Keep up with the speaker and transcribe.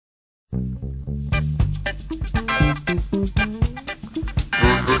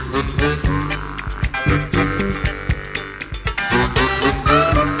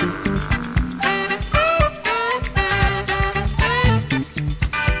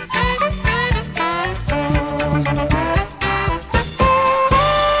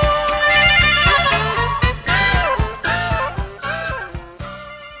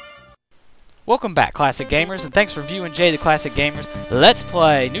Welcome back, Classic Gamers, and thanks for viewing Jay the Classic Gamers. Let's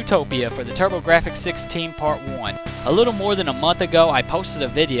play Neutopia for the TurboGrafx-16 Part 1. A little more than a month ago, I posted a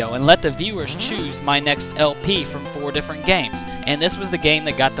video and let the viewers choose my next LP from 4 different games, and this was the game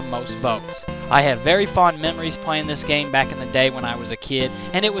that got the most votes. I have very fond memories playing this game back in the day when I was a kid,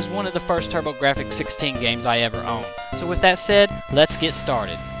 and it was one of the first TurboGrafx-16 games I ever owned. So with that said, let's get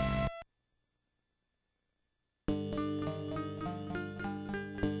started.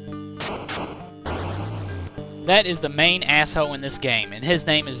 That is the main asshole in this game, and his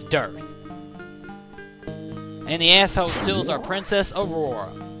name is Dearth. And the asshole steals our Princess Aurora.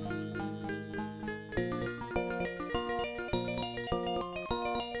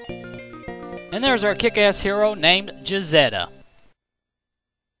 And there's our kick-ass hero named Jazetta.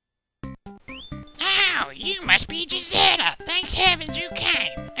 Oh, you must be Jazetta! Thank heavens you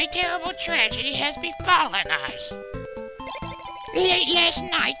came! A terrible tragedy has befallen us. Late last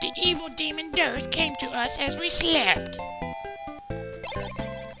night, the evil demon Dearth came to us as we slept.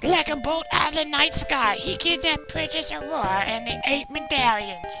 Like a bolt out of the night sky, he kidnapped Princess Aurora and the 8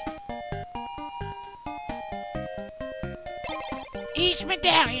 medallions. Each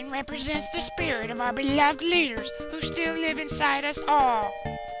medallion represents the spirit of our beloved leaders who still live inside us all.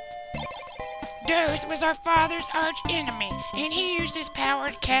 Dearth was our father's arch enemy, and he used his power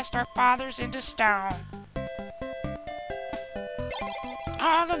to cast our fathers into stone.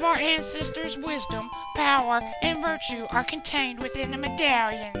 All of our ancestors' wisdom, power, and virtue are contained within the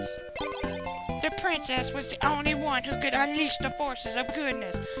medallions. The princess was the only one who could unleash the forces of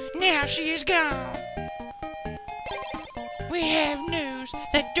goodness. Now she is gone. We have news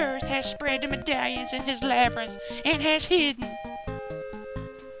that Dearth has spread the medallions in his labyrinth and has hidden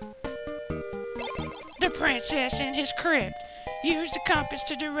the princess in his crypt. Use the compass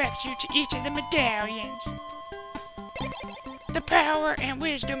to direct you to each of the medallions. The power and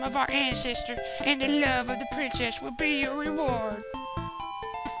wisdom of our ancestors and the love of the princess will be your reward.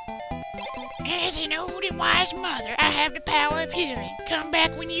 As an old and wise mother, I have the power of healing. Come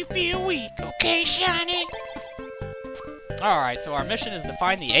back when you feel weak, okay, Shiny? Alright, so our mission is to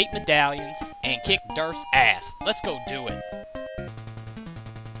find the 8 medallions and kick Dearth's ass. Let's go do it.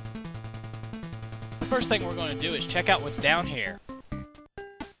 The first thing we're going to do is check out what's down here.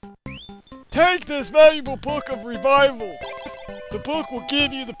 Take this valuable book of revival. The book will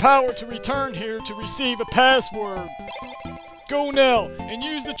give you the power to return here to receive a password. Go now, and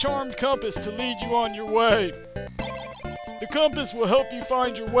use the charmed compass to lead you on your way. The compass will help you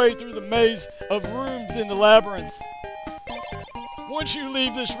find your way through the maze of rooms in the labyrinth. Once you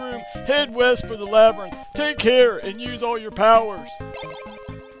leave this room, head west for the labyrinth. Take care and use all your powers.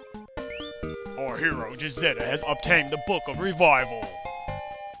 Our hero, Jazetta, has obtained the Book of Revival.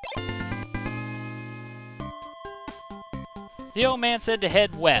 The old man said to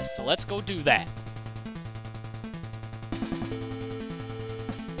head west, so let's go do that.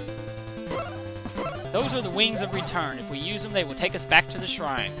 Those are the wings of return. If we use them, they will take us back to the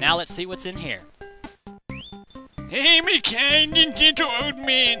shrine. Now let's see what's in here. I am a kind and gentle old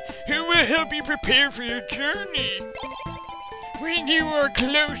man who will help you prepare for your journey. When you are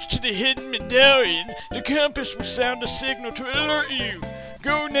close to the hidden medallion, the compass will sound a signal to alert you.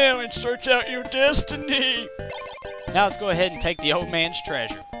 Go now and search out your destiny. Now let's go ahead and take the old man's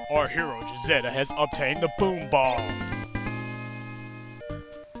treasure. Our hero, Jazetta, has obtained the boom bombs.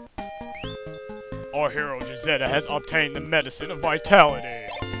 Our hero, Jazetta, has obtained the medicine of vitality.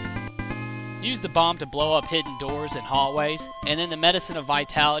 Use the bomb to blow up hidden doors and hallways, and then the medicine of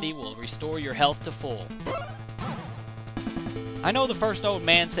vitality will restore your health to full. I know the first old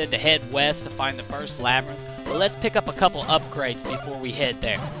man said to head west to find the first labyrinth, but let's pick up a couple upgrades before we head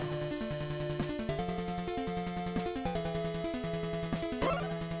there.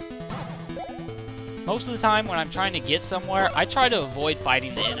 Most of the time when I'm trying to get somewhere, I try to avoid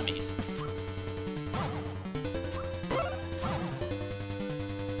fighting the enemies.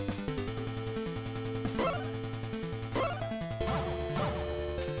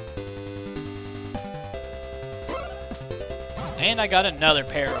 And I got another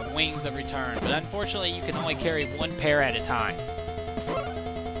pair of Wings of Return, but unfortunately you can only carry 1 pair at a time.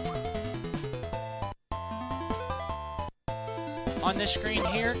 On this screen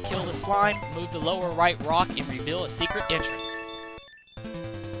here, kill the slime, move the lower right rock, and reveal a secret entrance.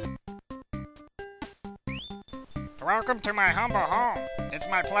 Welcome to my humble home. It's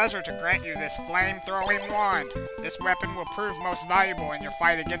my pleasure to grant you this flame-throwing wand. This weapon will prove most valuable in your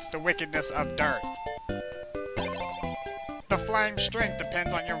fight against the wickedness of dearth. The flame's strength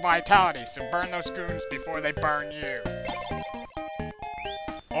depends on your vitality, so burn those goons before they burn you.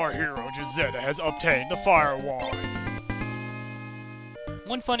 Our hero Jazetta has obtained the fire wand.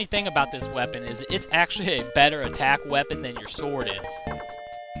 One funny thing about this weapon is it's actually a better attack weapon than your sword is.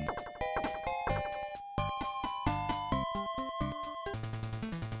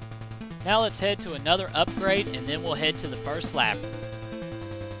 Now let's head to another upgrade and then we'll head to the first labyrinth.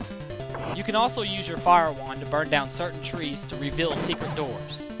 You can also use your fire wand to burn down certain trees to reveal secret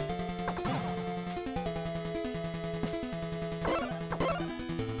doors.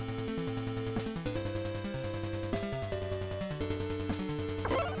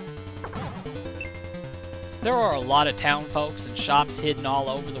 There are a lot of town folks and shops hidden all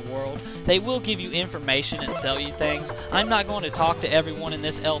over the world. They will give you information and sell you things. I'm not going to talk to everyone in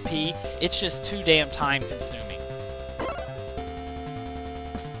this LP, it's just too damn time consuming.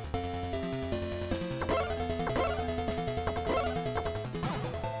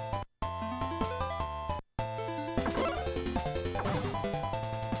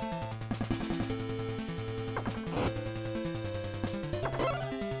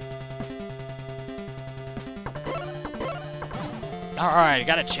 Alright, I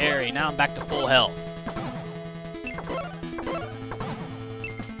got a cherry. Now I'm back to full health.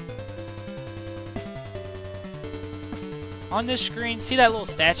 On this screen, see that little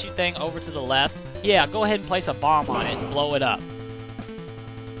statue thing over to the left? Yeah, go ahead and place a bomb on it and blow it up.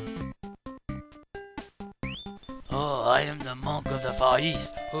 Oh, I am the monk of the Far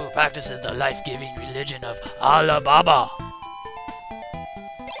East, who practices the life-giving religion of Allah Baba.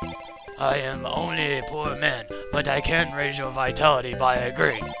 I am only a poor man, but I can raise your vitality by a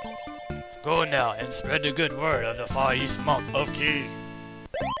grain. Go now and spread the good word of the Far East monk of Ki.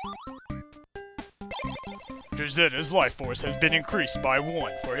 Jazetta's life force has been increased by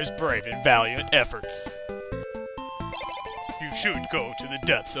 1 for his brave and valiant efforts. You should go to the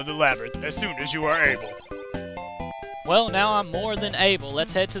depths of the labyrinth as soon as you are able. Well, now I'm more than able.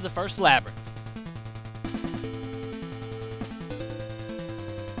 Let's head to the first labyrinth.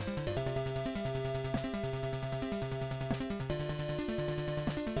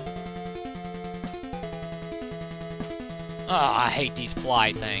 Oh, I hate these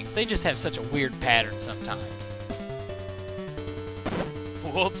fly things. They just have such a weird pattern sometimes.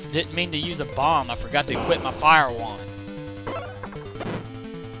 Whoops, didn't mean to use a bomb. I forgot to equip my fire wand.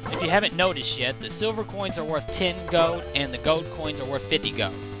 If you haven't noticed yet, the silver coins are worth 10 gold and the gold coins are worth 50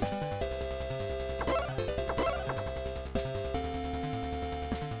 gold.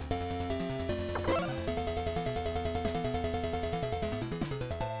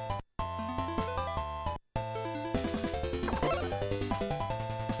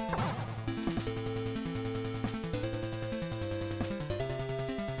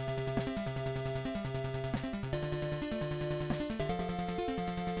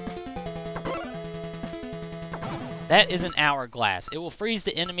 That is an hourglass. It will freeze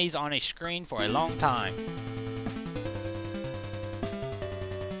the enemies on a screen for a long time.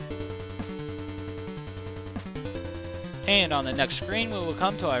 And on the next screen, we will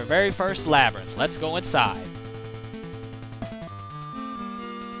come to our very first labyrinth. Let's go inside.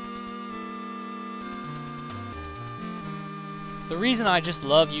 The reason I just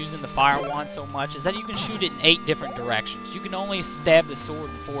love using the fire wand so much is that you can shoot it in 8 different directions. You can only stab the sword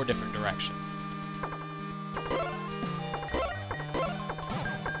in 4 different directions.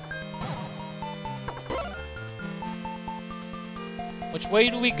 Which way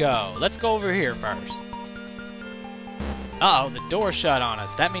do we go? Let's go over here first. Uh-oh, the door shut on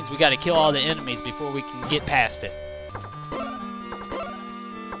us. That means we gotta kill all the enemies before we can get past it.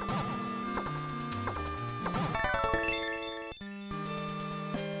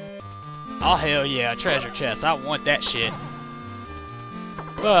 Oh, hell yeah, a treasure chest. I want that shit.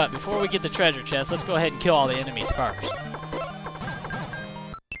 But before we get the treasure chest, let's go ahead and kill all the enemies first.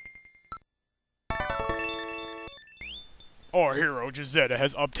 Our hero Jazetta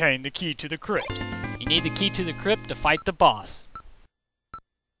has obtained the key to the crypt. You need the key to the crypt to fight the boss.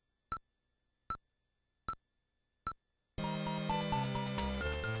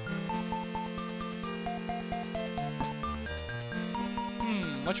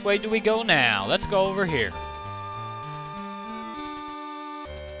 Which way do we go now? Let's go over here.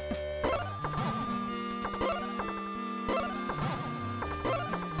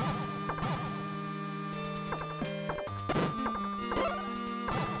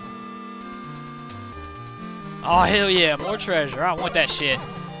 Oh, hell yeah, more treasure. I want that shit.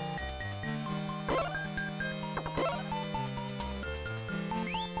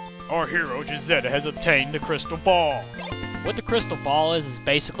 Our hero Gisetta has obtained the crystal ball. What the crystal ball is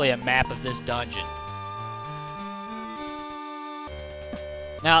basically a map of this dungeon.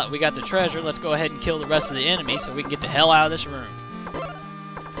 Now that we got the treasure, let's go ahead and kill the rest of the enemies so we can get the hell out of this room.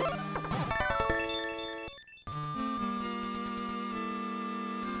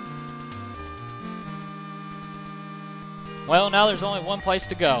 Well, now there's only one place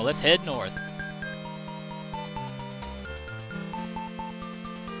to go. Let's head north.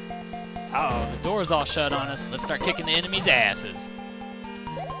 Uh-oh, the door's all shut on us. Let's start kicking the enemies' asses.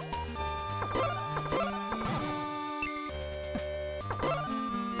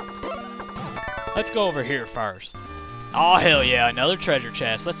 Let's go over here first. Aw, hell yeah, another treasure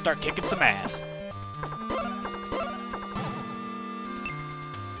chest. Let's start kicking some ass.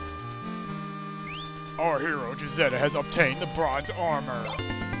 Our hero Gisetta has obtained the bronze armor.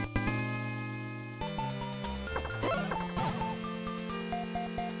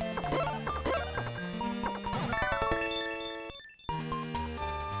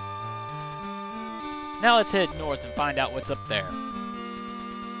 Now let's head north and find out what's up there.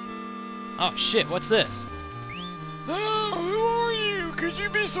 Oh shit, what's this? Oh, who are you? Could you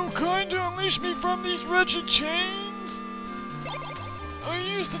be so kind to unleash me from these wretched chains? I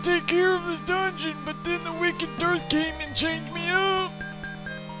used to take care of this dungeon, but then the wicked Dearth came and chained me up.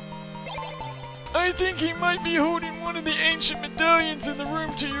 I think he might be holding one of the ancient medallions in the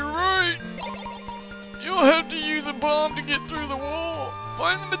room to your right. You'll have to use a bomb to get through the wall.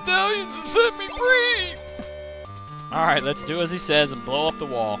 Find the medallions and set me free! Alright, let's do as he says and blow up the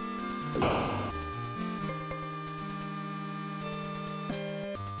wall.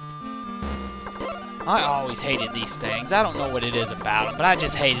 I always hated these things. I don't know what it is about them, but I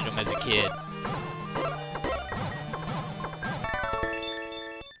just hated them as a kid.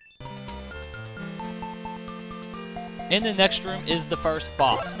 In the next room is the first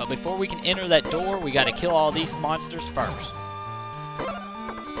boss, but before we can enter that door, we gotta kill all these monsters first.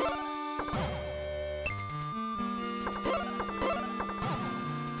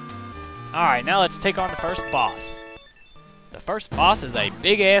 Alright, now let's take on the first boss. The first boss is a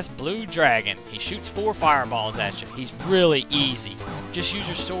big-ass blue dragon. He shoots 4 fireballs at you. He's really easy. Just use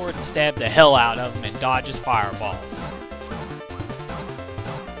your sword and stab the hell out of him and dodge his fireballs.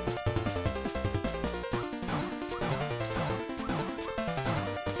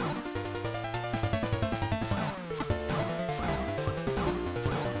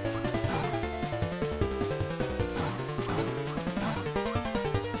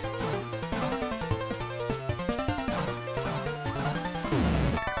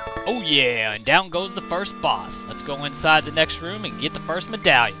 Oh yeah, and down goes the first boss. Let's go inside the next room and get the first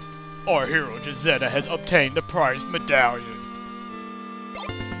medallion. Our hero Gisetta has obtained the prized medallion.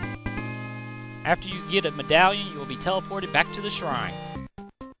 After you get a medallion, you will be teleported back to the shrine.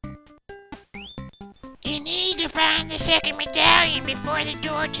 You need to find the second medallion before the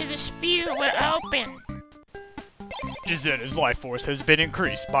door to the sphere will open. Gisetta's life force has been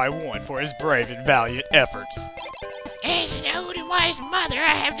increased by 1 for his brave and valiant efforts. As an old and wise mother,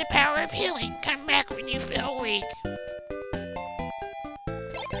 I have the power of healing. Come back when you feel weak.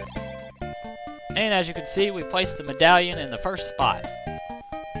 And as you can see, we placed the medallion in the first spot.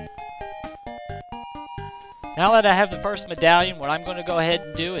 Now that I have the first medallion, what I'm going to go ahead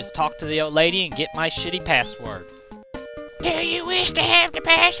and do is talk to the old lady and get my shitty password. Do you wish to have the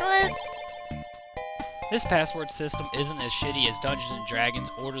password? This password system isn't as shitty as Dungeons &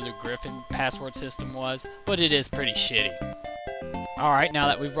 Dragons Order the Griffin password system was, but it is pretty shitty. Alright, now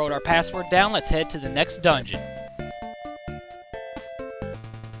that we've wrote our password down, let's head to the next dungeon.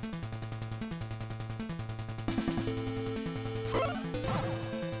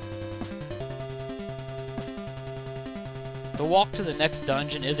 The walk to the next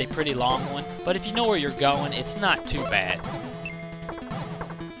dungeon is a pretty long one, but if you know where you're going, it's not too bad.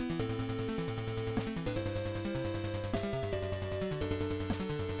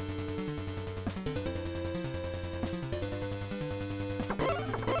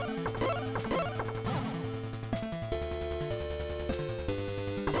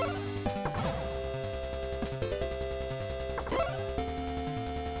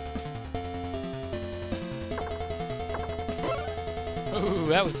 Ooh,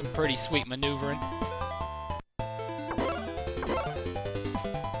 that was some pretty sweet maneuvering.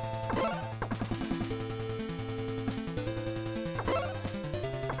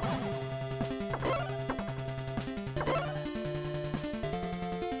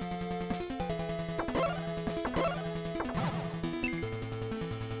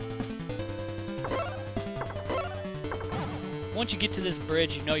 Once you get to this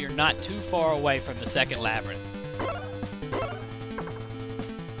bridge, you know you're not too far away from the second labyrinth.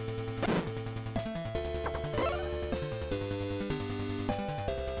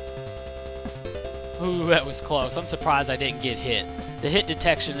 Ooh, that was close. I'm surprised I didn't get hit. The hit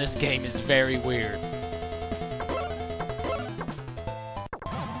detection in this game is very weird.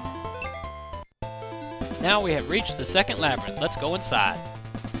 Now we have reached the second labyrinth. Let's go inside.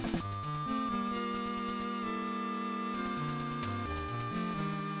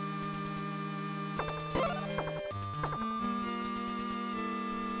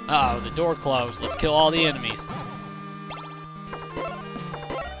 Uh-oh, the door closed. Let's kill all the enemies.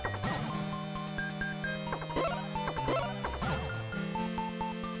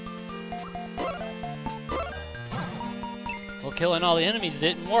 Well, killing all the enemies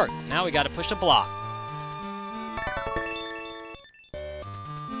didn't work. Now we gotta push a block.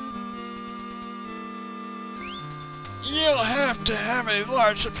 You'll have to have a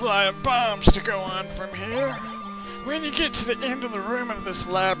large supply of bombs to go on from here. When you get to the end of the room of this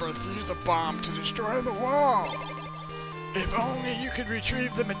labyrinth, use a bomb to destroy the wall. If only you could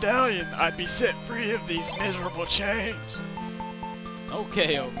retrieve the medallion, I'd be set free of these miserable chains.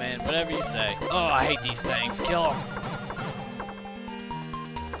 Okay, old man, whatever you say. Oh, I hate these things. Kill them.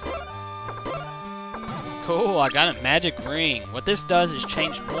 Cool, I got a magic ring. What this does is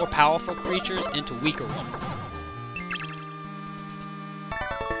change more powerful creatures into weaker ones.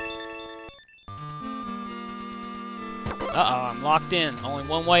 Uh-oh, I'm locked in. Only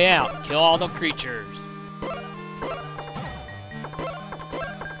one way out. Kill all the creatures.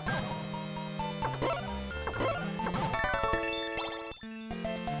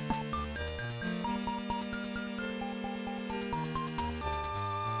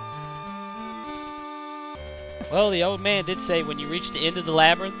 Well, the old man did say when you reach the end of the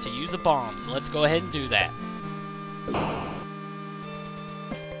labyrinth to use a bomb, so let's go ahead and do that.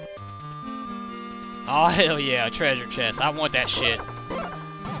 Oh, hell yeah, a treasure chest. I want that shit.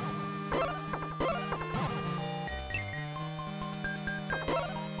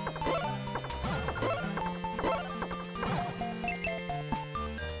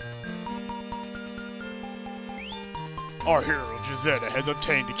 Our hero, Gisetta, has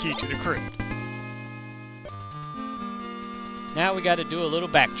obtained the key to the crypt. Now we gotta do a little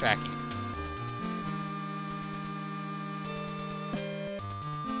backtracking.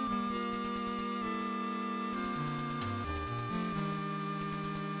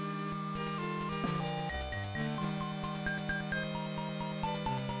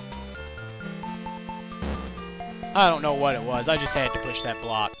 I don't know what it was, I just had to push that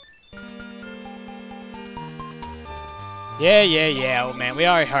block. Yeah, old man, we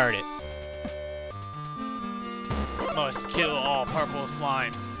already heard it. Must kill all purple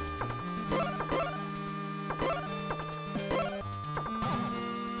slimes.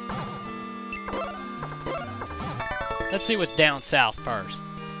 Let's see what's down south first.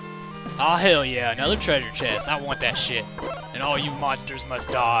 Aw, hell yeah, another treasure chest. I want that shit. And all you monsters must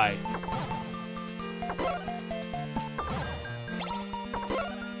die.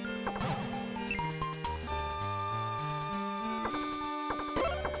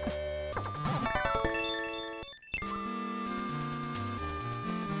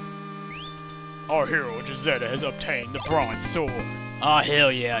 Our hero, Gisetta, has obtained the bronze sword. Aw, hell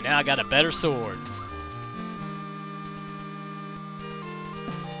yeah, now I got a better sword.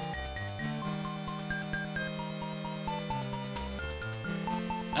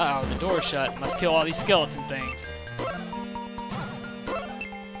 Uh-oh, the door's shut. Must kill all these skeleton things.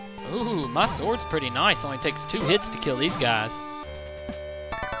 Ooh, my sword's pretty nice. Only takes 2 hits to kill these guys.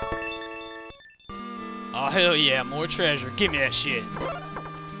 Oh, hell yeah, more treasure. Give me that shit.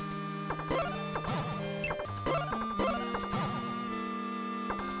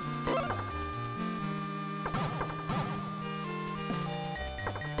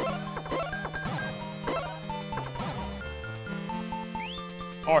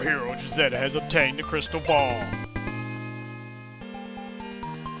 Our hero, Gisetta, has obtained the crystal ball.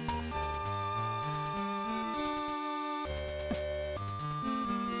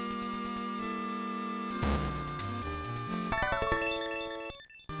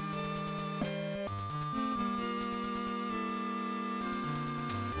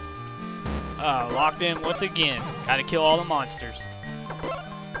 Locked in once again. Gotta kill all the monsters.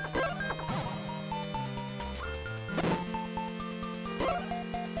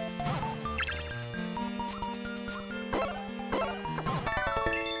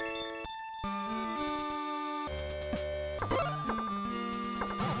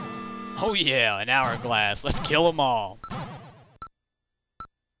 Oh yeah, an hourglass. Let's kill them all.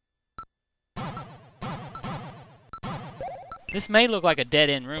 This may look like a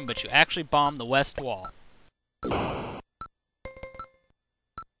dead-end room, but you actually bombed the west wall.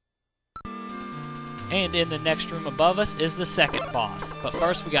 And in the next room above us is the second boss. But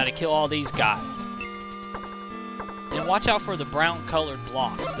first we gotta kill all these guys. then watch out for the brown colored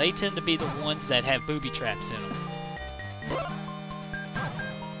blocks. They tend to be the ones that have booby traps in them.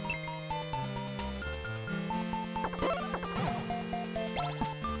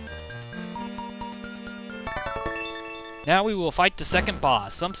 Now we will fight the second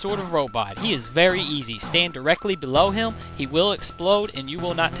boss, some sort of robot. He is very easy. Stand directly below him, he will explode, and you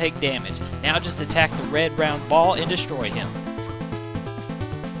will not take damage. Now just attack the red round ball and destroy him.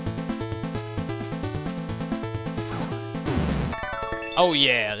 Oh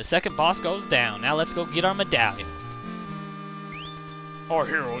yeah, the second boss goes down. Now let's go get our medallion. Our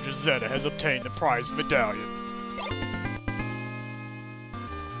hero Gisetta has obtained the prized medallion.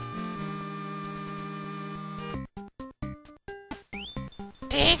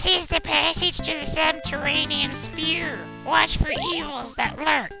 This is the passage to the subterranean sphere. Watch for evils that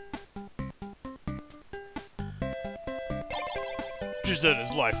lurk.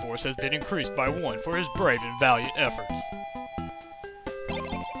 Gisetta's life force has been increased by 1 for his brave and valiant efforts.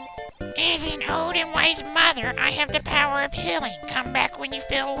 As an old and wise mother, I have the power of healing. Come back when you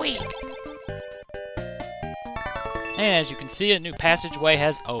feel weak. And as you can see, a new passageway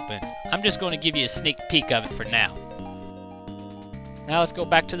has opened. I'm just going to give you a sneak peek of it for now. Now let's go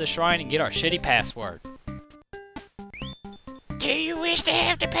back to the shrine and get our shitty password. Do you wish to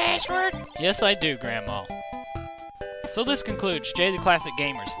have the password? Yes, I do, Grandma. So this concludes Jay the Classic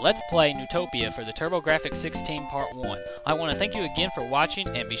Gamer's Let's Play Neutopia for the TurboGrafx-16 Part 1. I want to thank you again for watching,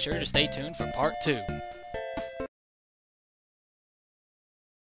 and be sure to stay tuned for Part 2.